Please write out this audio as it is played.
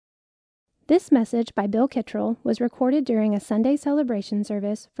This message by Bill Kittrell was recorded during a Sunday celebration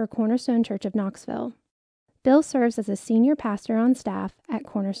service for Cornerstone Church of Knoxville. Bill serves as a senior pastor on staff at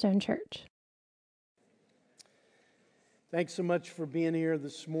Cornerstone Church. Thanks so much for being here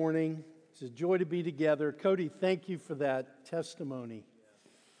this morning. It's a joy to be together. Cody, thank you for that testimony.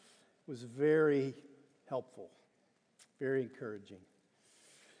 It was very helpful, very encouraging.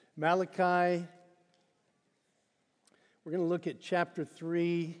 Malachi, we're going to look at chapter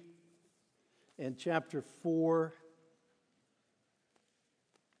 3 and chapter 4.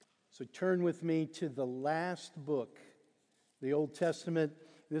 So turn with me to the last book, the Old Testament.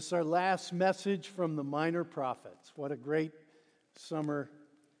 This is our last message from the minor prophets. What a great summer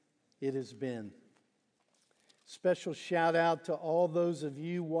it has been. Special shout out to all those of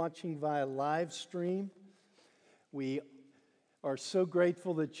you watching via live stream. We are so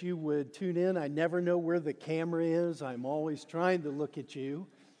grateful that you would tune in. I never know where the camera is. I'm always trying to look at you,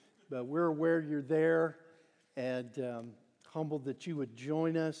 but we're aware you're there and humbled that you would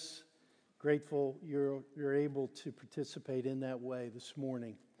join us. Grateful you're able to participate in that way this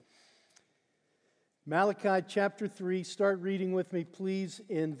morning. Malachi chapter 3, start reading with me, please,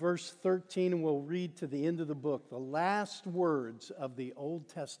 in verse 13, and we'll read to the end of the book, the last words of the Old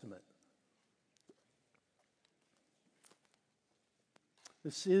Testament.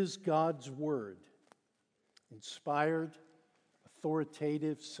 This is God's Word, inspired,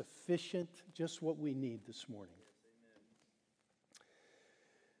 authoritative, sufficient, just what we need this morning.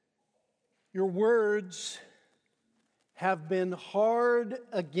 Your words have been hard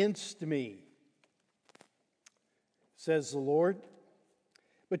against me, says the Lord.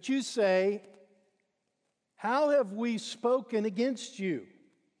 But you say, how have we spoken against you?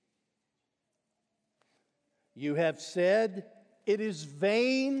 You have said, it is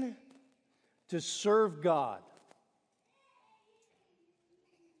vain to serve God.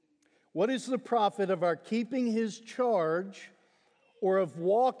 What is the profit of our keeping His charge, or of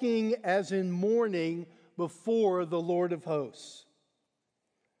walking as in mourning before the Lord of hosts?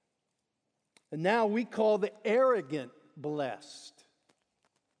 And now we call the arrogant blessed.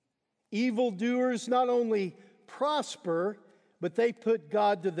 Evildoers not only prosper, but they put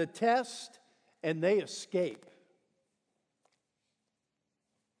God to the test and they escape.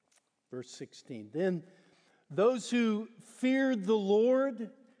 Verse 16, then those who feared the Lord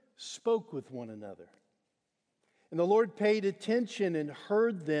spoke with one another. And the Lord paid attention and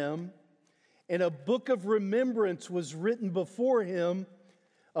heard them, and a book of remembrance was written before Him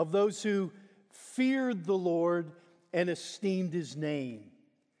of those who feared the Lord and esteemed His name.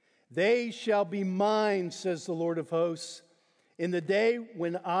 They shall be mine, says the Lord of hosts, in the day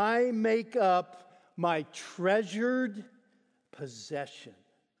when I make up my treasured possession.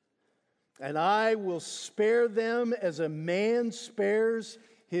 And I will spare them as a man spares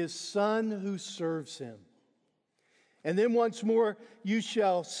his son who serves him. And then once more, you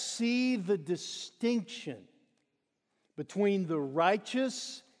shall see the distinction between the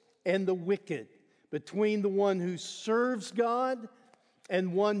righteous and the wicked, between the one who serves God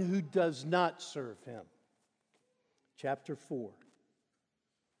and one who does not serve Him. Chapter 4.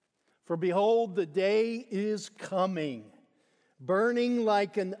 For behold, the day is coming, burning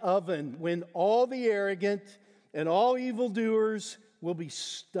like an oven, when all the arrogant and all evildoers will be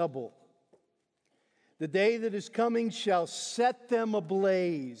stubble. The day that is coming shall set them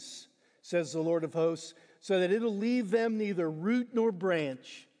ablaze, says the Lord of hosts, so that it'll leave them neither root nor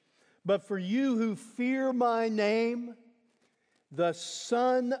branch. But for you who fear my name, the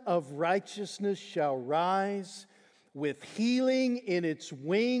Son of Righteousness shall rise. With healing in its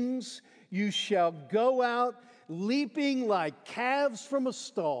wings, you shall go out leaping like calves from a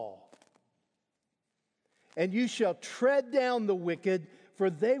stall. And you shall tread down the wicked, for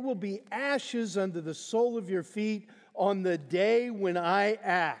they will be ashes under the sole of your feet on the day when I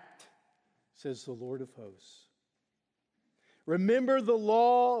act, says the Lord of hosts. Remember the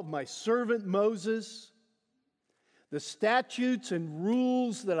law of my servant Moses, the statutes and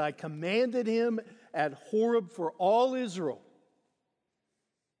rules that I commanded him at Horeb for all Israel.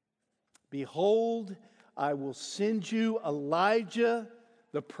 Behold, I will send you Elijah,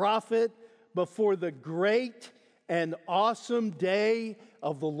 the prophet, before the great and awesome day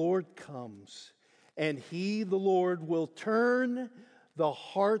of the Lord comes. And He, the Lord, will turn the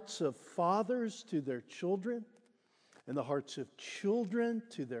hearts of fathers to their children, and the hearts of children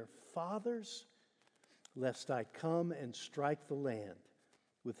to their fathers, lest I come and strike the land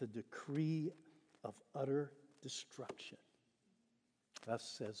with a decree of utter destruction. Thus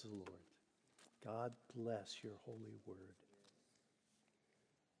says the Lord. God bless your holy word.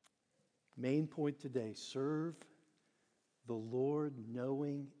 Main point today, serve the Lord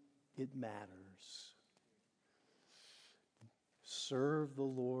knowing it matters. Serve the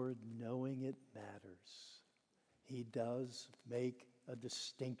Lord knowing it matters. He does make a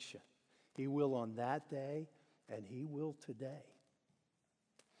distinction. He will on that day, and He will today.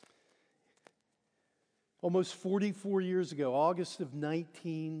 Almost 44 years ago, August of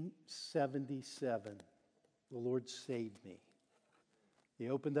 1977, the Lord saved me. He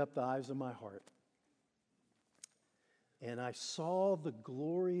opened up the eyes of my heart. And I saw the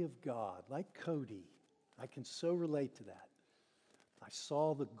glory of God, like Cody. I can so relate to that. I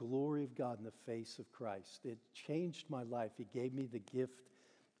saw the glory of God in the face of Christ. It changed my life. He gave me the gift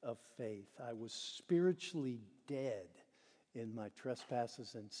of faith. I was spiritually dead in my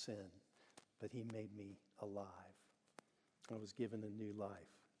trespasses and sin, but He made me alive. I was given a new life.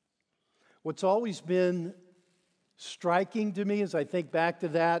 What's always been striking to me as I think back to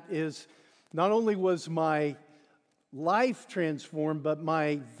that is not only was my life transformed, but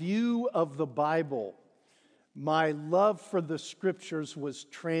my view of the Bible, my love for the Scriptures was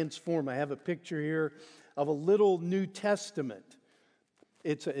transformed. I have a picture here of a little New Testament.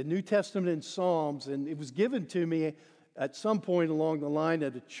 It's a New Testament in Psalms, and it was given to me at some point along the line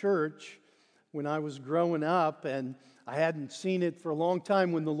at a church when I was growing up, and I hadn't seen it for a long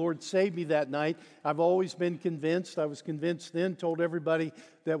time. When the Lord saved me that night, I've always been convinced, I was convinced then, told everybody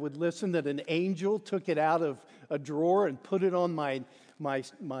that would listen, that an angel took it out of a drawer and put it on my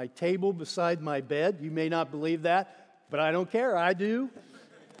table beside my bed. You may not believe that, but I don't care. I do.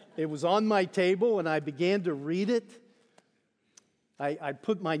 It was on my table, and I began to read it. I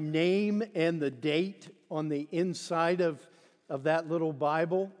put my name and the date on the inside of that little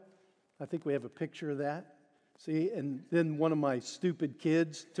Bible. I think we have a picture of that. See, and then one of my stupid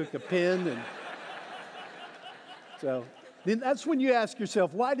kids took a pen, and so then that's when you ask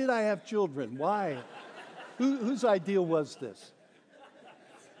yourself, why did I have children? Why? Whose idea was this?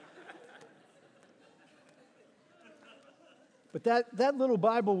 But that little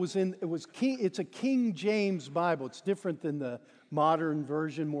Bible it's a King James Bible. It's different than the modern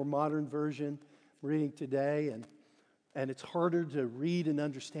version, more modern version I'm reading today, and it's harder to read and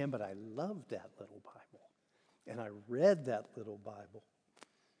understand, but I loved that little Bible. And I read that little Bible.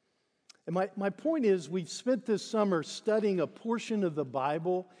 And my point is, we've spent this summer studying a portion of the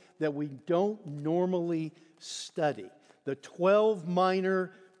Bible that we don't normally study. The 12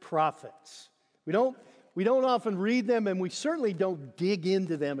 minor prophets. We don't often read them, and we certainly don't dig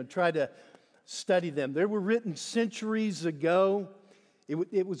into them and try to study them. They were written centuries ago.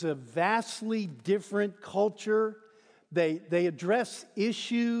 It was a vastly different culture. They address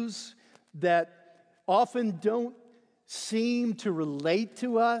issues that often don't seem to relate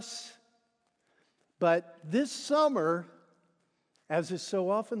to us. But this summer, as is so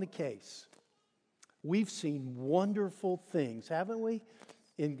often the case, we've seen wonderful things, haven't we,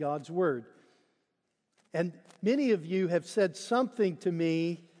 in God's Word. And many of you have said something to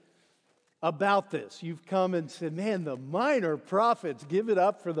me about this. You've come and said, man, the minor prophets, give it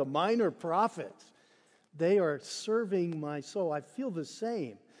up for the minor prophets. They are serving my soul. I feel the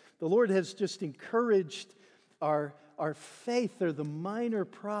same. The Lord has just encouraged our faith. They're the minor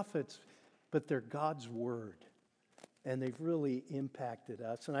prophets, but they're God's Word. And they've really impacted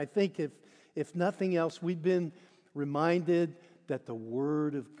us. And I think if nothing else, we've been reminded that the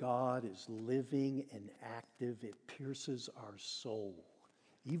Word of God is living and active. It pierces our soul,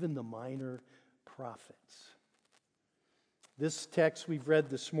 even the minor prophets. This text we've read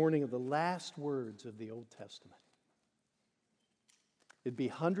this morning are the last words of the Old Testament. It'd be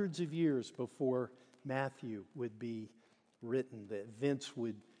hundreds of years before Matthew would be written. The events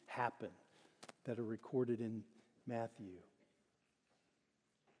would happen that are recorded in Matthew.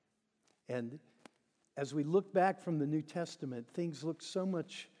 And as we look back from the New Testament, things look so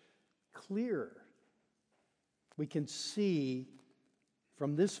much clearer. We can see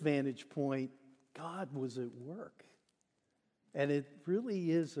from this vantage point, God was at work. And it really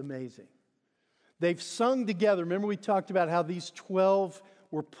is amazing. They've sung together. Remember we talked about how these 12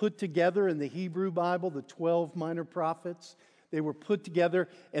 were put together in the Hebrew Bible, the 12 minor prophets. They were put together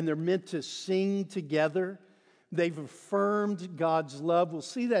and they're meant to sing together. They've affirmed God's love. We'll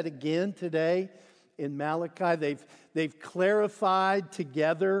see that again today in Malachi. They've clarified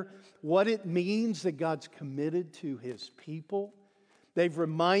together what it means that God's committed to His people. They've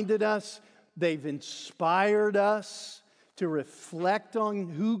reminded us, they've inspired us to reflect on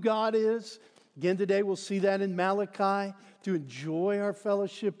who God is. Again, today we'll see that in Malachi, to enjoy our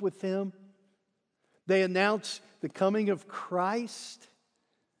fellowship with Him. They announce the coming of Christ.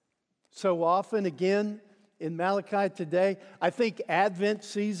 So often, again, in Malachi today, I think Advent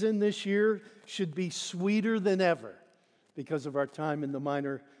season this year should be sweeter than ever because of our time in the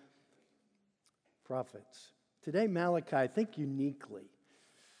minor prophets. Today, Malachi, I think uniquely,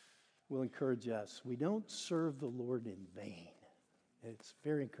 will encourage us. We don't serve the Lord in vain. It's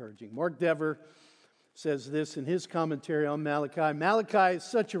very encouraging. Mark Dever says this in his commentary on Malachi. Malachi is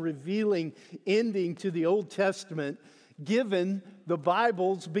such a revealing ending to the Old Testament, given the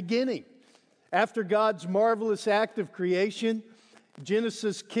Bible's beginning. After God's marvelous act of creation,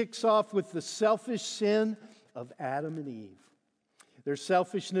 Genesis kicks off with the selfish sin of Adam and Eve. Their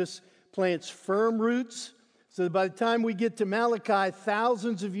selfishness plants firm roots, so that by the time we get to Malachi,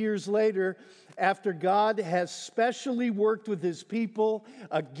 thousands of years later, after God has specially worked with His people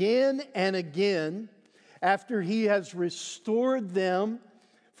again and again, after He has restored them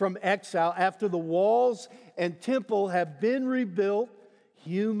from exile, after the walls and temple have been rebuilt,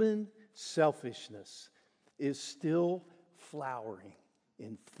 human selfishness is still flowering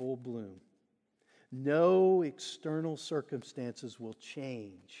in full bloom. No external circumstances will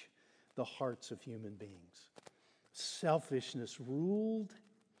change the hearts of human beings. Selfishness ruled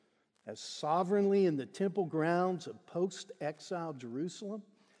as sovereignly in the temple grounds of post-exile Jerusalem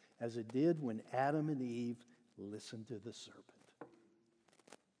as it did when Adam and Eve listened to the serpent.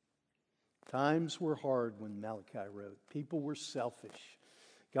 Times were hard when Malachi wrote. People were selfish.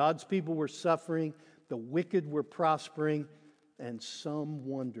 God's people were suffering. The wicked were prospering. And some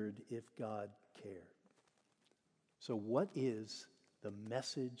wondered if God cared. So what is the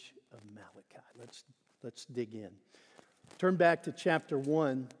message of Malachi? Let's dig in. Turn back to chapter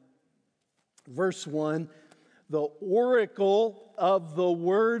 1, verse 1. The oracle of the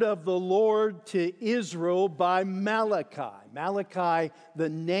word of the Lord to Israel by Malachi. Malachi, the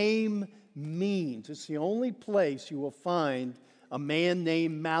name means. It's the only place you will find a man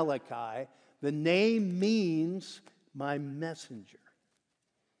named Malachi. The name means my messenger.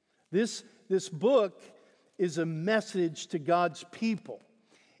 This book is a message to God's people.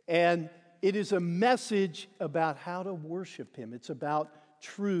 And it is a message about how to worship Him. It's about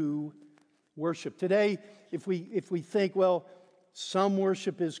true worship. Today, if we think, well, some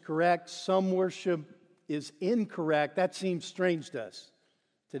worship is correct, some worship is incorrect, that seems strange to us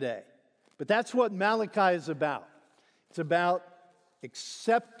today. But that's what Malachi is about. It's about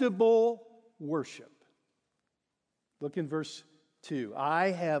acceptable worship. Look in verse 2.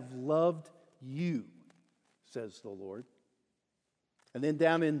 I have loved you, says the Lord. And then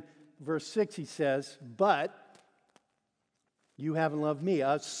down in verse 6 he says, but you haven't loved me.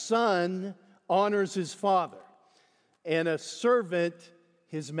 A son honors his father, and a servant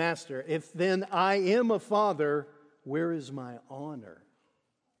his master. If then I am a father, where is my honor?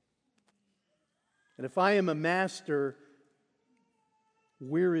 And if I am a master,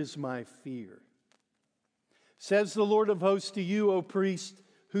 where is my fear? Says the Lord of hosts to you, O priest,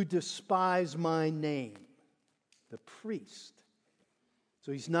 who despise my name. The priest.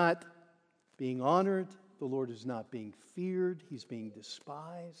 So he's not being honored. The Lord is not being feared. He's being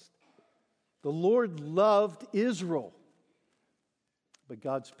despised. The Lord loved Israel. But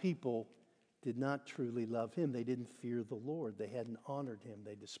God's people did not truly love Him. They didn't fear the Lord. They hadn't honored Him.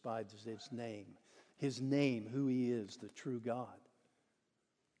 They despised His name, who He is, the true God.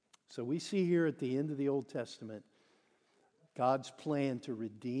 So we see here at the end of the Old Testament, God's plan to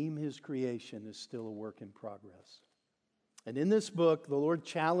redeem His creation is still a work in progress. And in this book, the Lord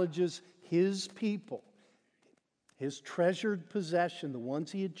challenges His people, His treasured possession, the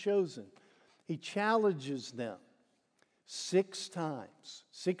ones He had chosen. He challenges them 6 times,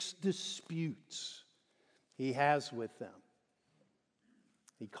 6 disputes He has with them.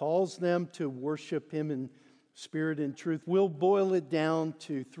 He calls them to worship Him in spirit and truth. We'll boil it down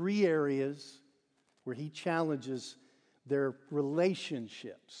to 3 areas where He challenges their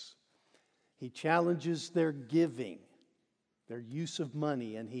relationships. He challenges their giving, their use of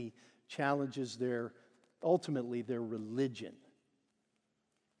money, and He challenges ultimately their religion.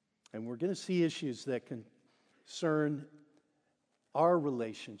 And we're going to see issues that concern our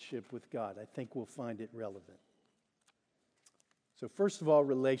relationship with God. I think we'll find it relevant. So first of all,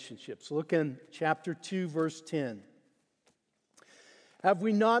 relationships. Look in chapter 2, verse 10. Have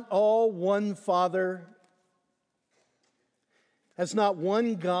we not all one Father? Has not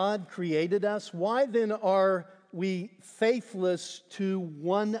one God created us? Why then are we faithless to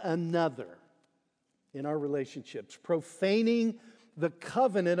one another in our relationships, profaning the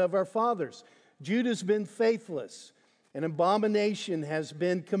covenant of our fathers? Judah's been faithless. An abomination has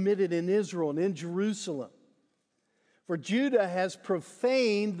been committed in Israel and in Jerusalem. For Judah has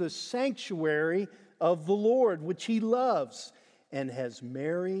profaned the sanctuary of the Lord, which he loves, and has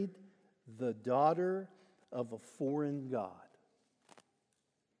married the daughter of a foreign god.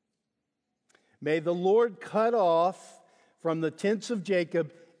 May the Lord cut off from the tents of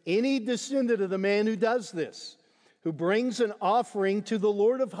Jacob any descendant of the man who does this, who brings an offering to the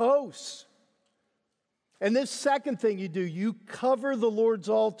Lord of hosts. And this second thing you do, you cover the Lord's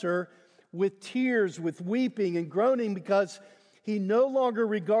altar with tears, with weeping and groaning, because he no longer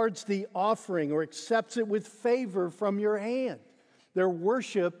regards the offering or accepts it with favor from your hand. Their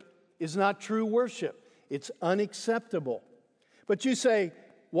worship is not true worship. It's unacceptable. But you say,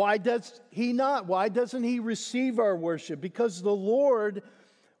 why does he not? Why doesn't he receive our worship? Because the Lord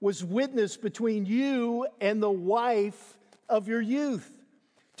was witness between you and the wife of your youth,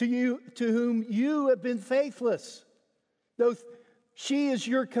 to whom you have been faithless. Though she is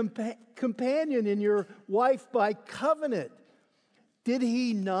your companion and your wife by covenant, did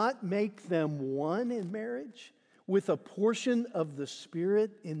he not make them one in marriage with a portion of the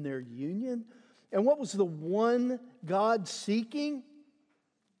Spirit in their union? And what was the one God seeking?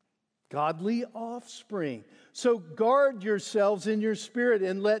 Godly offspring. So guard yourselves in your spirit,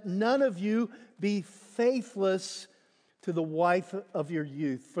 and let none of you be faithless to the wife of your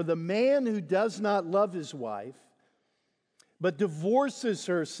youth. For the man who does not love his wife, but divorces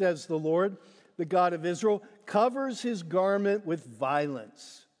her, says the Lord, the God of Israel, covers his garment with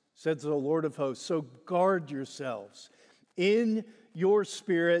violence, says the Lord of hosts. So guard yourselves in your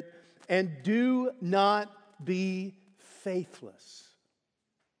spirit, and do not be faithless.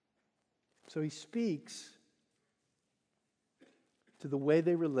 So he speaks to the way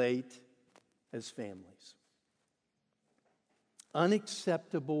they relate as families.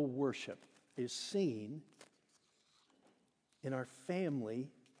 Unacceptable worship is seen in our family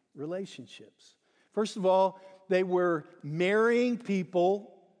relationships. First of all, they were marrying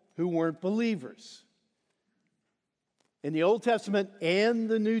people who weren't believers. In the Old Testament and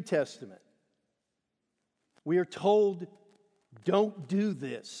the New Testament, we are told, don't do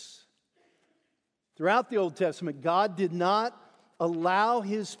this. Throughout the Old Testament, God did not allow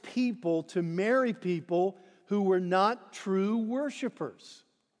his people to marry people who were not true worshipers.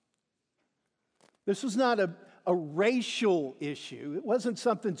 This was not a racial issue. It wasn't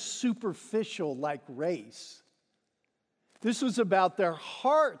something superficial like race. This was about their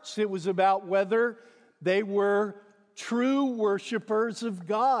hearts. It was about whether they were true worshipers of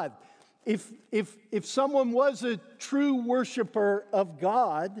God. If someone was a true worshiper of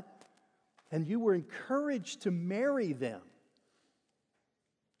God, and you were encouraged to marry them,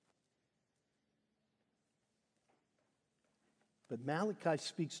 but Malachi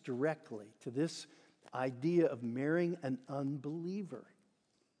speaks directly to this idea of marrying an unbeliever.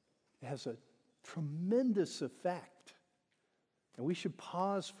 It has a tremendous effect. And we should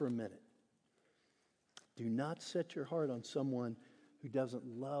pause for a minute. Do not set your heart on someone who doesn't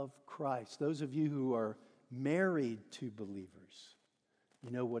love Christ. Those of you who are married to believers,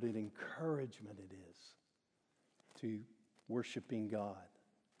 you know what an encouragement it is to worshiping God.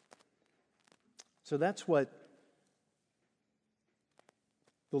 So that's what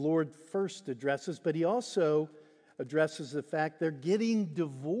the Lord first addresses, but he also addresses the fact they're getting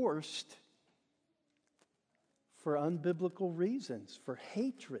divorced for unbiblical reasons, for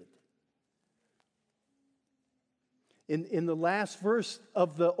hatred. In the last verse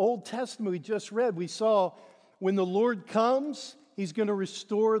of the Old Testament we just read, we saw when the Lord comes, he's going to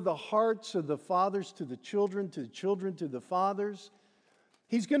restore the hearts of the fathers to the children to the fathers.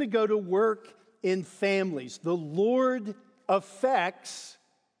 He's going to go to work in families. The Lord affects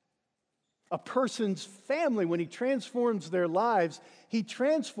a person's family. When he transforms their lives, he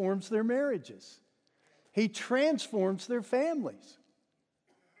transforms their marriages. He transforms their families.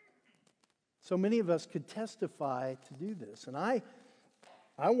 So many of us could testify to do this. And I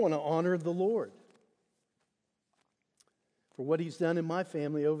want to honor the Lord for what he's done in my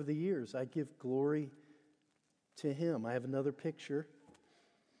family over the years. I give glory to him. I have another picture.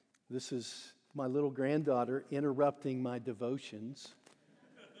 This is my little granddaughter interrupting my devotions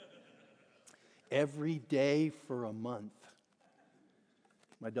every day for a month.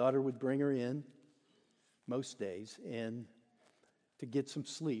 My daughter would bring her in most days, and to get some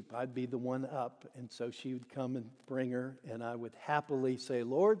sleep, I'd be the one up, and so she would come and bring her, and I would happily say,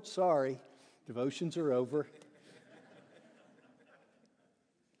 Lord, sorry, devotions are over.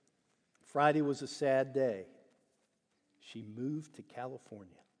 Friday was a sad day. She moved to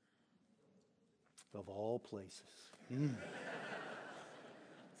California, of all places.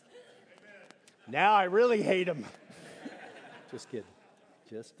 Now I really hate him. Just kidding.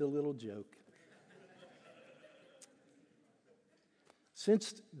 Just a little joke.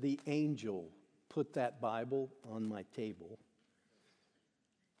 Since the angel put that Bible on my table,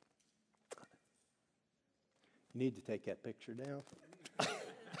 you need to take that picture down.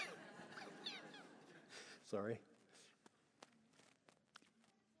 Sorry.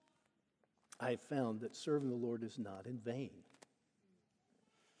 I found that serving the Lord is not in vain.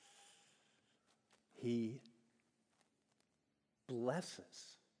 He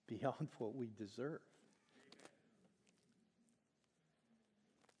blesses beyond what we deserve.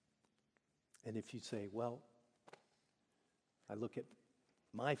 And if you say, well, I look at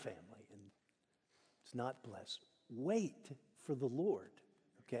my family and it's not blessed, wait for the Lord,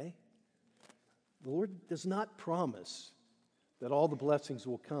 okay? The Lord does not promise that all the blessings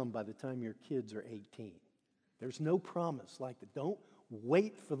will come by the time your kids are 18. There's no promise like that. Don't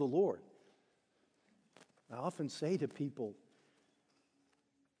wait for the Lord. I often say to people,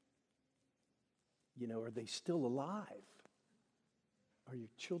 are they still alive? Are your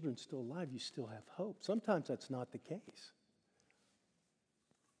children still alive? You still have hope. Sometimes that's not the case.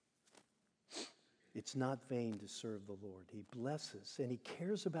 It's not vain to serve the Lord. He blesses and He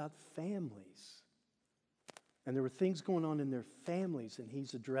cares about families. And there were things going on in their families, and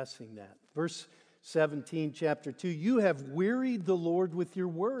He's addressing that. Verse 17, chapter 2, you have wearied the Lord with your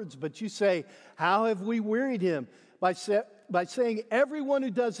words, but you say, how have we wearied Him? By saying everyone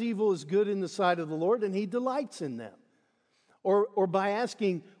who does evil is good in the sight of the Lord, and He delights in them. Or by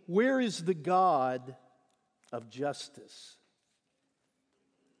asking, where is the God of justice?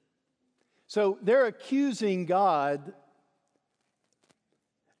 So they're accusing God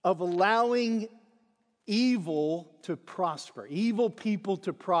of allowing evil to prosper, evil people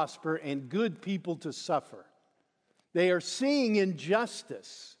to prosper, and good people to suffer. They are seeing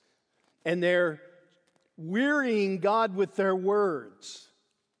injustice, and they're wearying God with their words,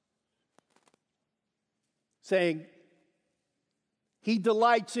 saying, He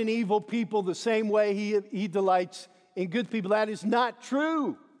delights in evil people the same way He delights in good people. That is not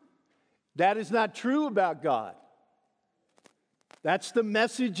true. That is not true about God. That's the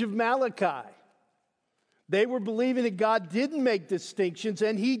message of Malachi. They were believing that God didn't make distinctions,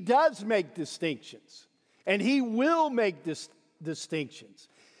 and He does make distinctions. And He will make distinctions.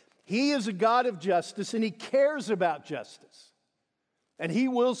 He is a God of justice, and He cares about justice. And He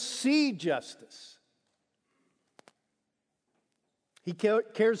will see justice. He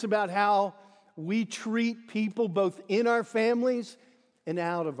cares about how we treat people both in our families and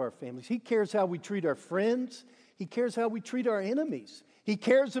out of our families. He cares how we treat our friends. He cares how we treat our enemies. He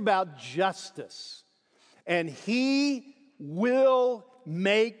cares about justice. And He will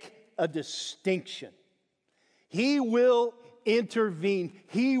make a distinction. He will intervene.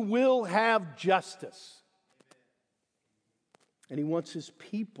 He will have justice. And He wants His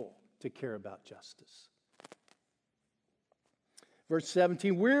people to care about justice. Verse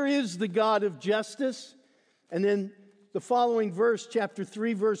 17, where is the God of justice? And then the following verse, chapter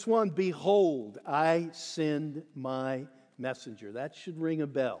 3, verse 1, behold, I send my messenger. That should ring a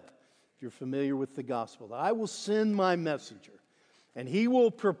bell if you're familiar with the gospel. I will send my messenger, and he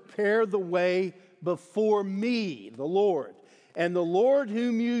will prepare the way before me, the Lord. And the Lord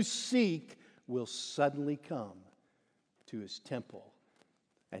whom you seek will suddenly come to His temple.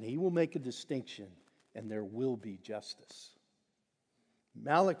 And He will make a distinction, and there will be justice.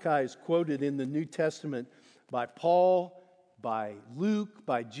 Malachi is quoted in the New Testament by Paul, by Luke,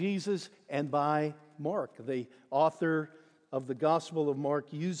 by Jesus, and by Mark. The author of the Gospel of Mark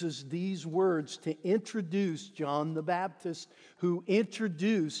uses these words to introduce John the Baptist, who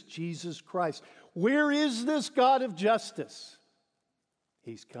introduced Jesus Christ. Where is this God of justice?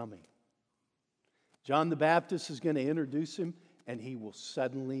 He's coming. John the Baptist is going to introduce Him, and He will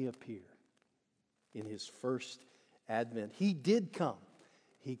suddenly appear in His first advent. He did come.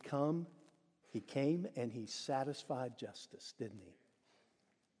 He came and He satisfied justice, didn't He?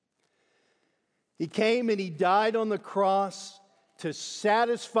 He came and He died on the cross to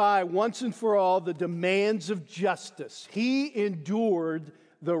satisfy once and for all the demands of justice. He endured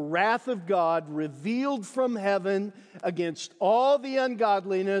the wrath of God revealed from heaven against all the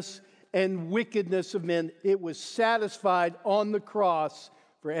ungodliness and wickedness of men. It was satisfied on the cross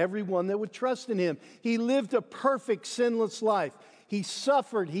for everyone that would trust in Him. He lived a perfect, sinless life. He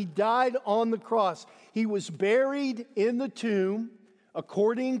suffered. He died on the cross. He was buried in the tomb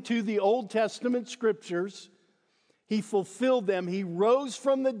according to the Old Testament scriptures. He fulfilled them. He rose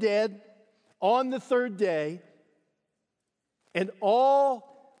from the dead on the third day. And all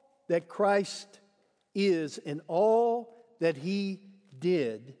that Christ is and all that He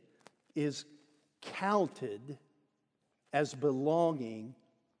did is counted as belonging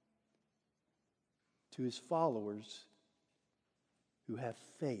to His followers who have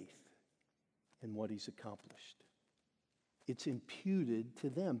faith in what He's accomplished. It's imputed to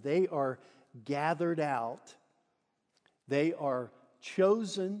them. They are gathered out. They are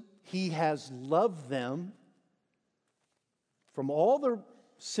chosen. He has loved them from all the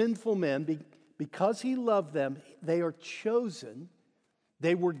sinful men, because he loved them, they are chosen.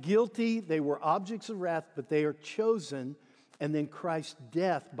 They were guilty, they were objects of wrath, but they are chosen, and then Christ's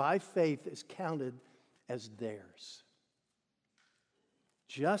death by faith is counted as theirs.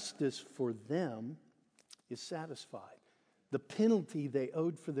 Justice for them is satisfied. The penalty they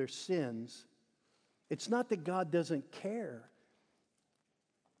owed for their sins, it's not that God doesn't care.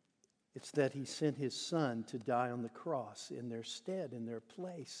 It's that he sent his son to die on the cross in their stead, in their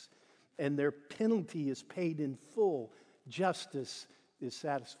place. And their penalty is paid in full. Justice is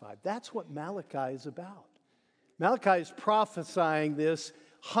satisfied. That's what Malachi is about. Malachi is prophesying this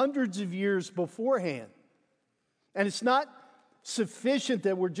hundreds of years beforehand. And it's not sufficient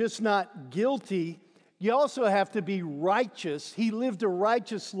that we're just not guilty. You also have to be righteous. He lived a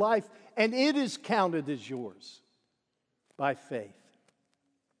righteous life, and it is counted as yours by faith.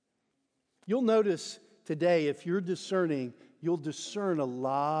 You'll notice today, if you're discerning, you'll discern a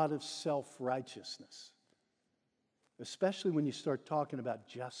lot of self-righteousness, especially when you start talking about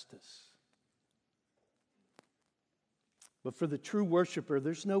justice. But for the true worshiper,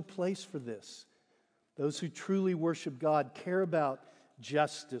 there's no place for this. Those who truly worship God care about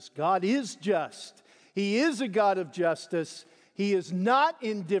justice. God is just. He is a God of justice. He is not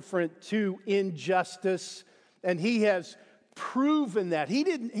indifferent to injustice, and he has proven that.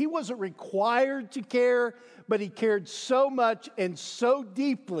 He wasn't required to care, but he cared so much and so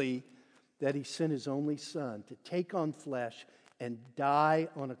deeply that he sent his only son to take on flesh and die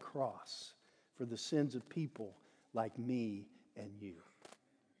on a cross for the sins of people like me and you.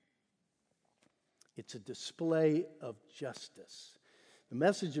 It's a display of justice. The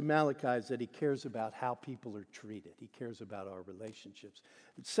message of Malachi is that he cares about how people are treated. He cares about our relationships.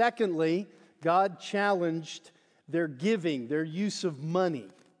 And secondly, God challenged their giving, their use of money.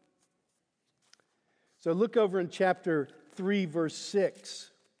 So look over in chapter 3, verse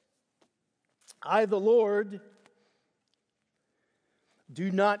 6. I, the Lord,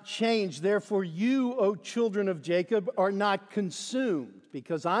 do not change. Therefore, you, O children of Jacob, are not consumed,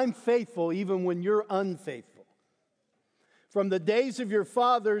 because I'm faithful even when you're unfaithful. From the days of your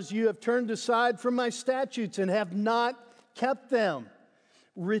fathers, you have turned aside from my statutes and have not kept them.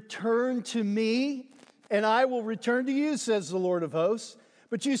 Return to me, and I will return to you, says the Lord of hosts.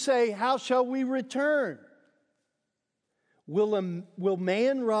 But you say, how shall we return? Will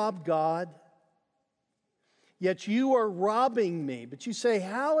man rob God? Yet you are robbing me. But you say,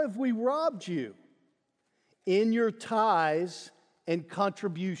 how have we robbed you? In your tithes and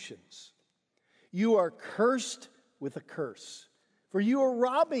contributions. You are cursed with a curse, for you are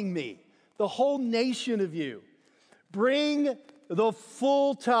robbing me, the whole nation of you. Bring the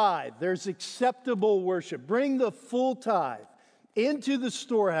full tithe. There's acceptable worship. Bring the full tithe into the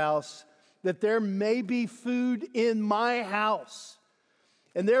storehouse, that there may be food in my house.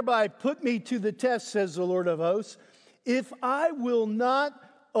 And thereby put me to the test, says the Lord of hosts, if I will not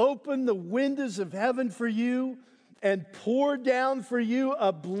open the windows of heaven for you and pour down for you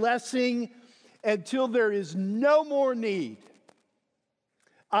a blessing until there is no more need.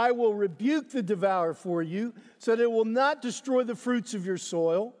 I will rebuke the devourer for you, so that it will not destroy the fruits of your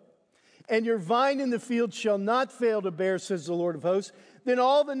soil, and your vine in the field shall not fail to bear, says the Lord of hosts. Then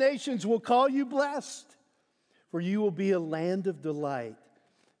all the nations will call you blessed, for you will be a land of delight,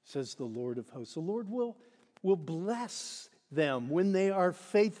 says the Lord of hosts. The Lord will bless them when they are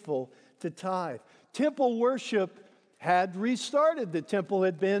faithful to tithe. Temple worship had restarted. The temple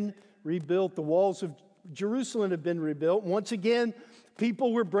had been rebuilt. The walls of Jerusalem had been rebuilt. Once again,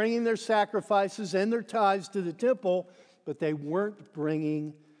 people were bringing their sacrifices and their tithes to the temple, but they weren't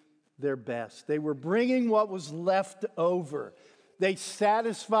bringing their best. They were bringing what was left over. They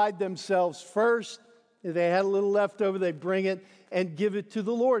satisfied themselves first. If they had a little left over, they'd bring it and give it to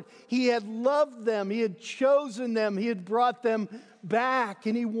the Lord. He had loved them. He had chosen them. He had brought them back,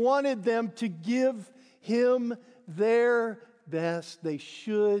 and he wanted them to give him their best. They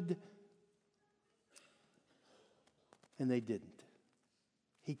should, and they didn't.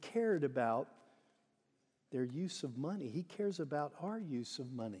 He cared about their use of money. He cares about our use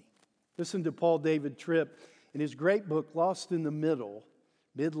of money. Listen to Paul David Tripp in his great book, Lost in the Middle,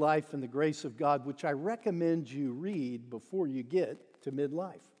 Midlife and the Grace of God, which I recommend you read before you get to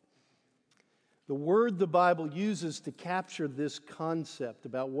midlife. The word the Bible uses to capture this concept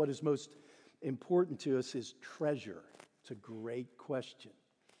about what is most important to us is treasure. It's a great question.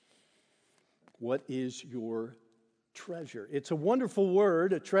 What is your treasure? It's a wonderful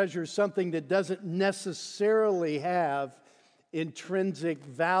word. A treasure is something that doesn't necessarily have intrinsic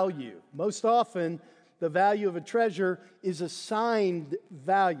value. Most often, the value of a treasure is assigned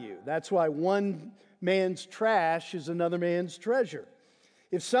value. That's why one man's trash is another man's treasure.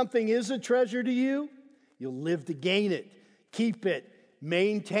 If something is a treasure to you, you'll live to gain it, keep it,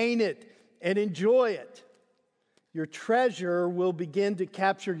 maintain it, and enjoy it. Your treasure will begin to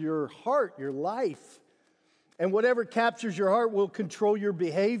capture your heart, your life. And whatever captures your heart will control your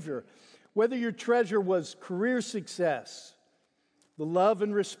behavior. Whether your treasure was career success, the love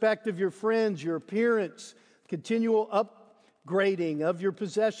and respect of your friends, your appearance, continual upgrading of your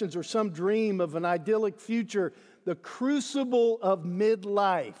possessions, or some dream of an idyllic future, the crucible of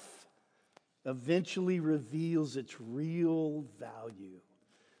midlife eventually reveals its real value.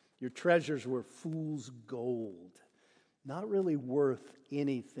 Your treasures were fool's gold, not really worth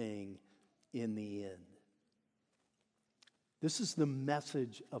anything in the end. This is the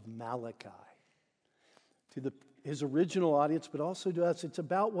message of Malachi to his original audience, but also to us. It's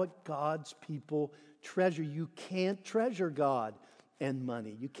about what God's people treasure. You can't treasure God and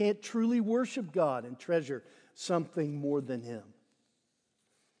money. You can't truly worship God and treasure something more than Him.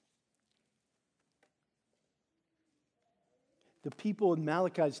 The people in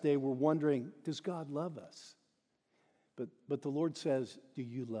Malachi's day were wondering, does God love us? But the Lord says, do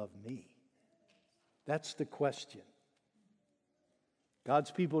you love me? That's the question.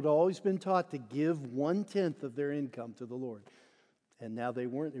 God's people had always been taught to give 1/10 of their income to the Lord. And now they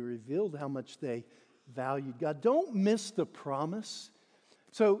weren't. They revealed how much they valued God. Don't miss the promise.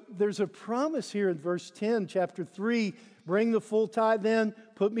 So there's a promise here in verse 10, chapter 3. Bring the full tithe in,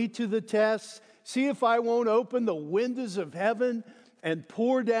 put me to the test. See if I won't open the windows of heaven and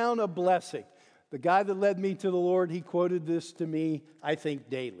pour down a blessing. The guy that led me to the Lord, he quoted this to me, I think,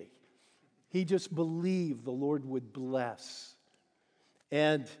 daily. He just believed the Lord would bless.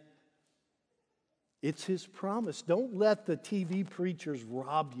 And it's His promise. Don't let the TV preachers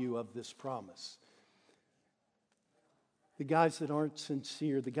rob you of this promise. The guys that aren't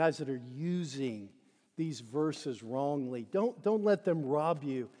sincere, the guys that are using these verses wrongly, don't let them rob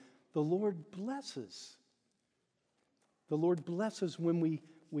you. The Lord blesses. The Lord blesses when we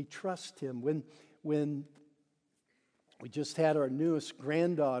trust Him. When we just had our newest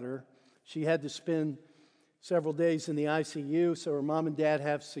granddaughter, she had to spend several days in the ICU, so her mom and dad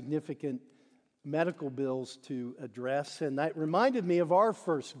have significant medical bills to address. And that reminded me of our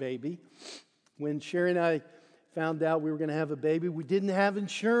first baby. When Sherry and I found out we were going to have a baby, we didn't have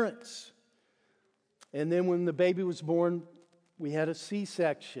insurance. And then when the baby was born, we had a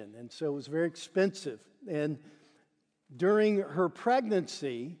C-section, and so it was very expensive. And during her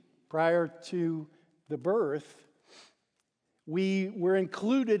pregnancy, prior to the birth, we were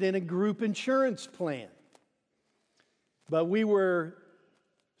included in a group insurance plan. But we were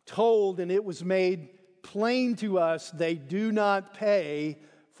told, and it was made plain to us, they do not pay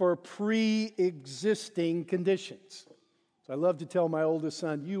for pre-existing conditions. So I love to tell my oldest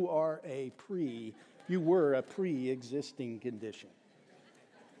son, you were a pre-existing condition.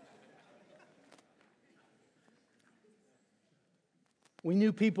 We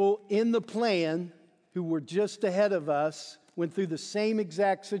knew people in the plan who were just ahead of us, went through the same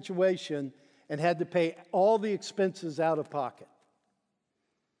exact situation, and had to pay all the expenses out of pocket.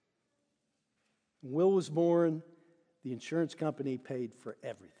 When Will was born, the insurance company paid for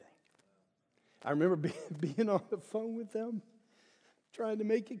everything. I remember being on the phone with them, trying to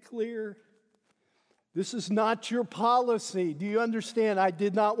make it clear. This is not your policy. Do you understand? I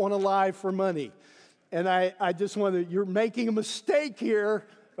did not want to lie for money. And I just wanted, you're making a mistake here,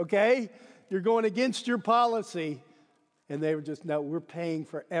 okay? You're going against your policy. And they were just, no, we're paying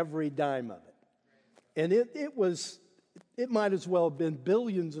for every dime of it. And it might as well have been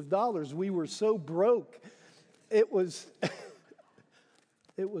billions of dollars. We were so broke. It was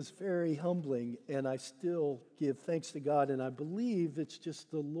very humbling, and I still give thanks to God, and I believe it's just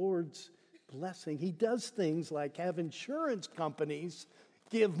the Lord's blessing. He does things like have insurance companies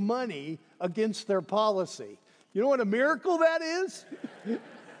give money against their policy. You know what a miracle that is?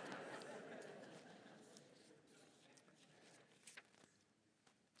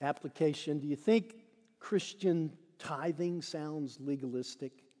 Application. Do you think Christian tithing sounds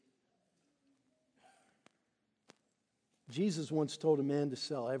legalistic? Jesus once told a man to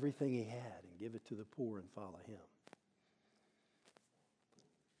sell everything he had and give it to the poor and follow Him.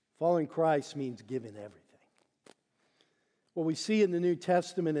 Following Christ means giving everything. What we see in the New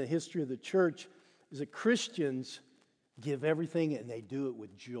Testament and the history of the church is that Christians give everything and they do it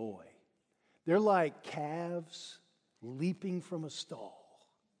with joy. They're like calves leaping from a stall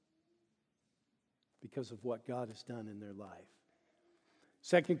because of what God has done in their life.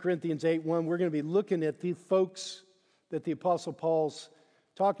 2 Corinthians 8:1, we're going to be looking at the folks that the Apostle Paul's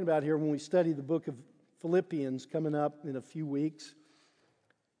talking about here when we study the book of Philippians coming up in a few weeks.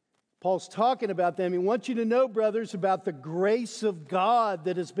 Paul's talking about them. He wants you to know, brothers, about the grace of God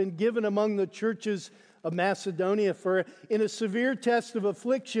that has been given among the churches of Macedonia. For in a severe test of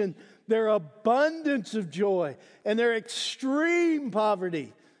affliction, their abundance of joy and their extreme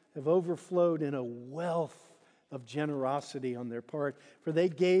poverty have overflowed in a wealth of generosity on their part. For they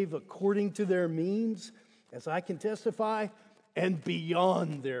gave according to their means, as I can testify, and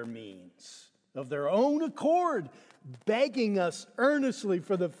beyond their means, of their own accord, begging us earnestly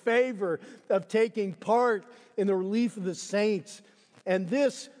for the favor of taking part in the relief of the saints. And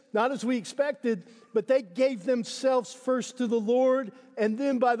this, not as we expected, but they gave themselves first to the Lord and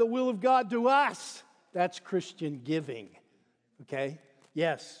then by the will of God to us. That's Christian giving. Okay?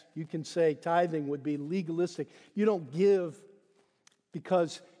 Yes, you can say tithing would be legalistic. You don't give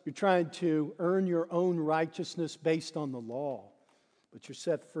because you're trying to earn your own righteousness based on the law, but you're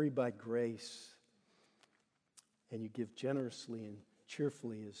set free by grace. And you give generously and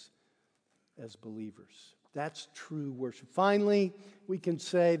cheerfully as believers. That's true worship. Finally, we can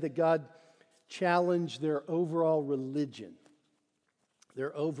say that God challenged their overall religion.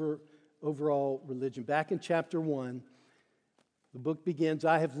 Their overall religion. Back in chapter 1, the book begins,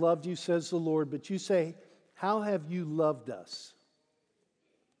 I have loved you, says the Lord, but you say, how have you loved us?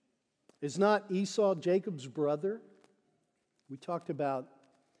 Is not Esau Jacob's brother? We talked about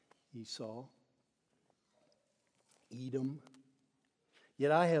Esau. Edom.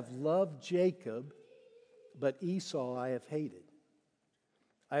 Yet I have loved Jacob, but Esau I have hated.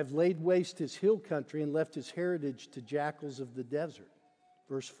 I have laid waste his hill country and left his heritage to jackals of the desert.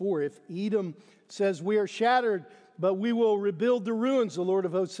 Verse 4, if Edom says, we are shattered, but we will rebuild the ruins, the Lord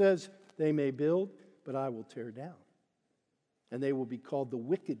of hosts says, they may build, but I will tear down. And they will be called the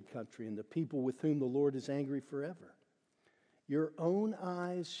wicked country and the people with whom the Lord is angry forever. Your own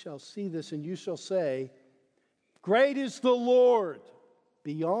eyes shall see this, and you shall say, great is the Lord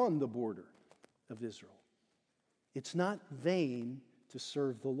beyond the border of Israel. It's not vain to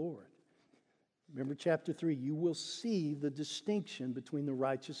serve the Lord. Remember chapter 3, you will see the distinction between the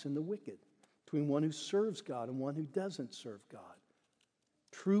righteous and the wicked, between one who serves God and one who doesn't serve God.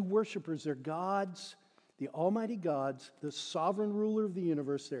 True worshipers, they're God's, the Almighty God's, the sovereign ruler of the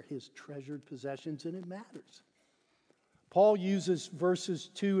universe. They're His treasured possessions, and it matters. Paul uses verses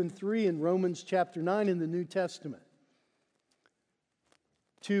 2 and 3 in Romans chapter 9 in the New Testament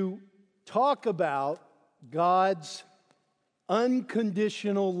to talk about God's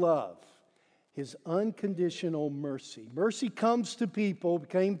unconditional love, His unconditional mercy. Mercy comes to people,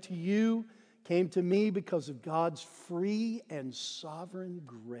 came to you, came to me because of God's free and sovereign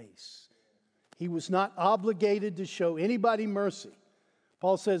grace. He was not obligated to show anybody mercy.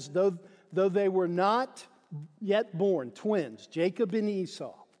 Paul says, though they were not yet born, twins, Jacob and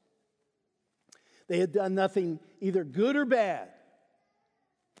Esau, they had done nothing either good or bad.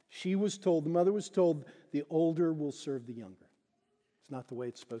 She was told, the mother was told, the older will serve the younger. It's not the way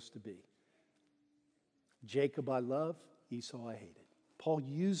it's supposed to be. Jacob I love, Esau I hated. Paul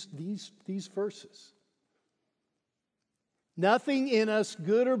used these verses. Nothing in us,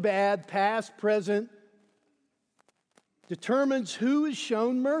 good or bad, past, present, determines who is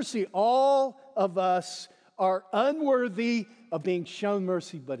shown mercy. All of us are unworthy of being shown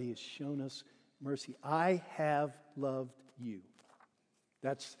mercy, but He has shown us mercy. I have loved you.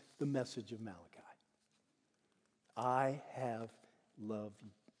 That's the message of Malachi. I have loved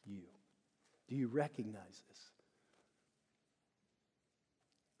you. Do you recognize this?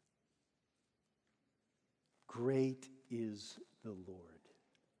 Great is the Lord.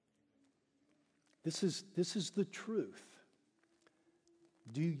 This is the truth.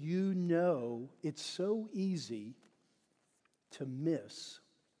 Do you know it's so easy to miss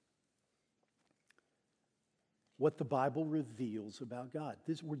what the Bible reveals about God?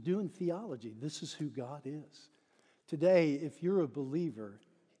 We're doing theology. This is who God is. Today, if you're a believer,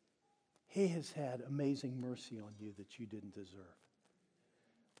 He has had amazing mercy on you that you didn't deserve.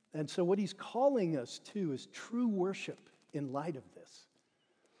 And so what He's calling us to is true worship in light of this.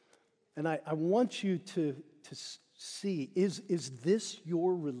 And I want you to see, is this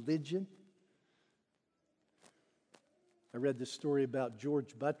your religion? I read this story about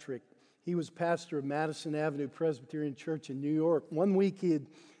George Buttrick. He was pastor of Madison Avenue Presbyterian Church in New York. One week he had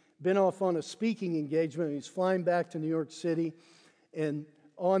been off on a speaking engagement. And he was flying back to New York City. And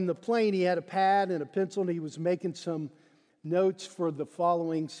on the plane he had a pad and a pencil, and he was making some notes for the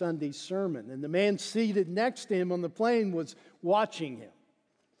following Sunday's sermon. And the man seated next to him on the plane was watching him.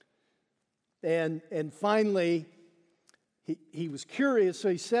 And finally, he was curious, so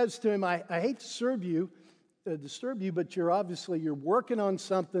he says to him, I hate to disturb you, but you're working on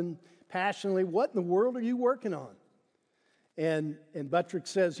something passionately. What in the world are you working on? And Buttrick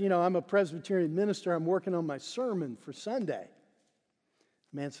says, I'm a Presbyterian minister. I'm working on my sermon for Sunday.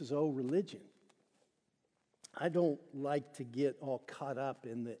 The man says, oh, religion. I don't like to get all caught up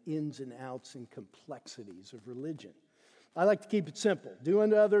in the ins and outs and complexities of religion. I like to keep it simple. Do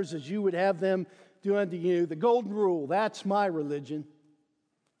unto others as you would have them do unto you. The golden rule, that's my religion.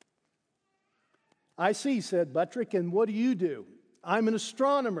 I see, said Buttrick, and what do you do? I'm an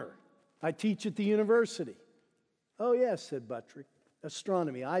astronomer. I teach at the university. Oh, yes, said Buttrick,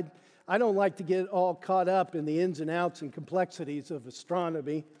 astronomy. I don't like to get all caught up in the ins and outs and complexities of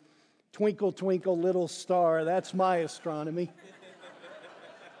astronomy. Twinkle, twinkle, little star, that's my astronomy.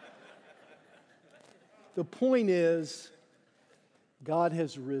 The point is, God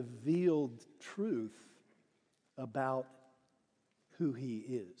has revealed truth about who He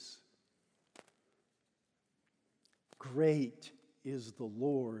is. Great is the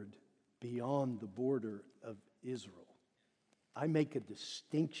Lord beyond the border of Israel. I make a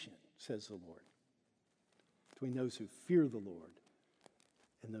distinction, says the Lord, between those who fear the Lord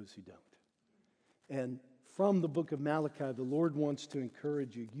and those who don't. And from the book of Malachi, the Lord wants to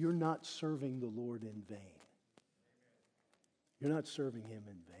encourage you. You're not serving the Lord in vain. You're not serving Him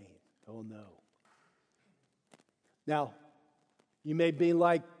in vain. Oh, no. Now, you may be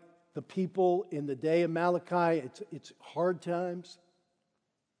like the people in the day of Malachi. It's hard times.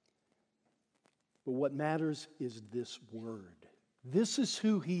 But what matters is this word. This is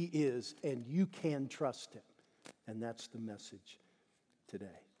who He is, and you can trust Him. And that's the message today.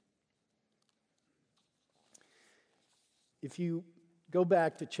 If you go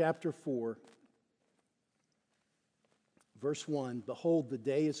back to chapter 4, verse 1, behold, the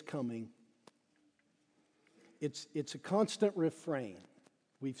day is coming. It's a constant refrain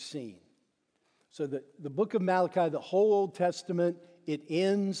we've seen. So the book of Malachi, the whole Old Testament, it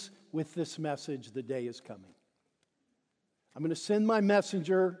ends with this message, the day is coming. I'm going to send my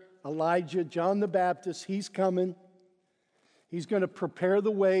messenger, Elijah, John the Baptist. He's coming. He's going to prepare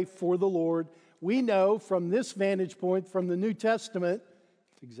the way for the Lord. We know from this vantage point, from the New Testament,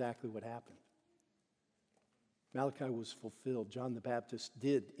 it's exactly what happened. Malachi was fulfilled. John the Baptist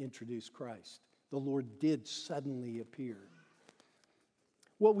did introduce Christ. The Lord did suddenly appear.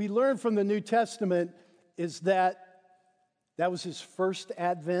 What we learn from the New Testament is that was His first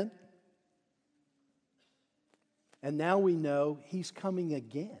advent. And now we know He's coming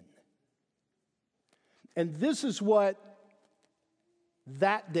again. And this is what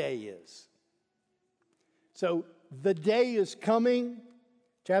that day is. So the day is coming,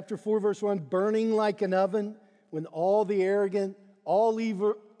 chapter 4, verse 1, burning like an oven, when all the arrogant, all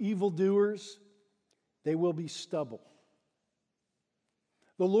evildoers, they will be stubble.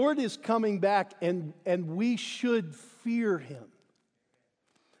 The Lord is coming back, and we should fear Him.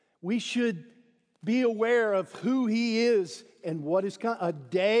 We should be aware of who He is and what is coming. A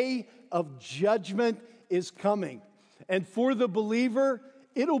day of judgment is coming. And for the believer,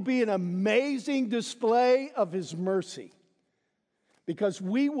 it'll be an amazing display of His mercy. Because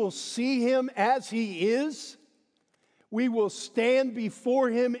we will see Him as He is. We will stand before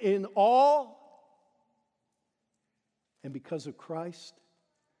Him in awe. And because of Christ,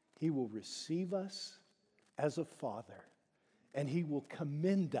 He will receive us as a Father. And He will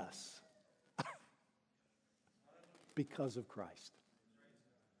commend us because of Christ.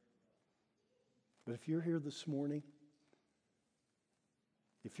 But if you're here this morning,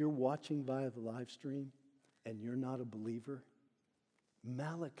 if you're watching via the live stream and you're not a believer,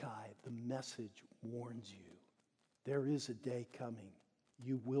 Malachi, the message, warns you. There is a day coming.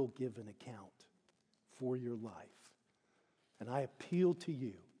 You will give an account for your life. And I appeal to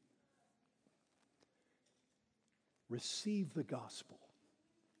you. Receive the gospel.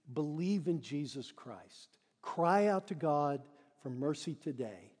 Believe in Jesus Christ. Cry out to God for mercy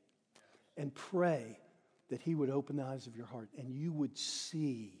today. And pray that He would open the eyes of your heart and you would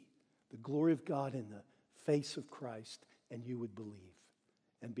see the glory of God in the face of Christ, and you would believe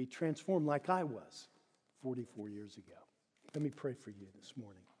and be transformed like I was 44 years ago. Let me pray for you this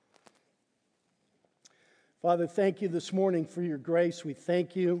morning. Father, thank you this morning for your grace. We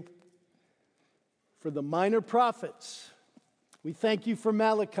thank you for the minor prophets. We thank you for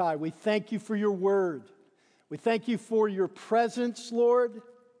Malachi. We thank you for your word. We thank you for your presence, Lord.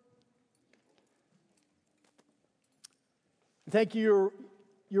 Thank you.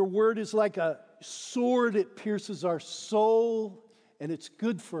 Your word is like a sword. It pierces our soul, and it's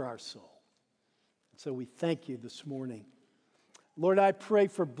good for our soul. So we thank you this morning. Lord, I pray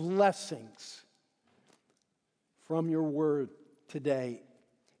for blessings from your word today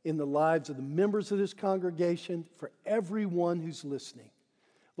in the lives of the members of this congregation, for everyone who's listening.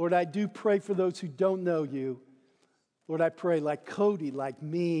 Lord, I do pray for those who don't know you. Lord, I pray like Cody, like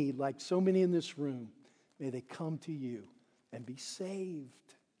me, like so many in this room, may they come to you and be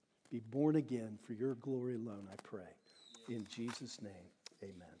saved, be born again for your glory alone, I pray. In Jesus' name,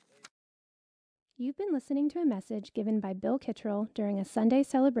 amen. You've been listening to a message given by Bill Kittrell during a Sunday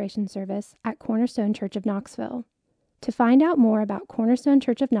celebration service at Cornerstone Church of Knoxville. To find out more about Cornerstone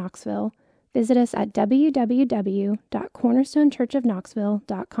Church of Knoxville, visit us at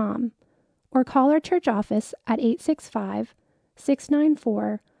www.cornerstonechurchofknoxville.com or call our church office at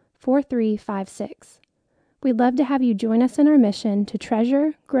 865-694-4356. We'd love to have you join us in our mission to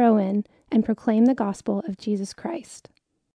treasure, grow in, and proclaim the gospel of Jesus Christ.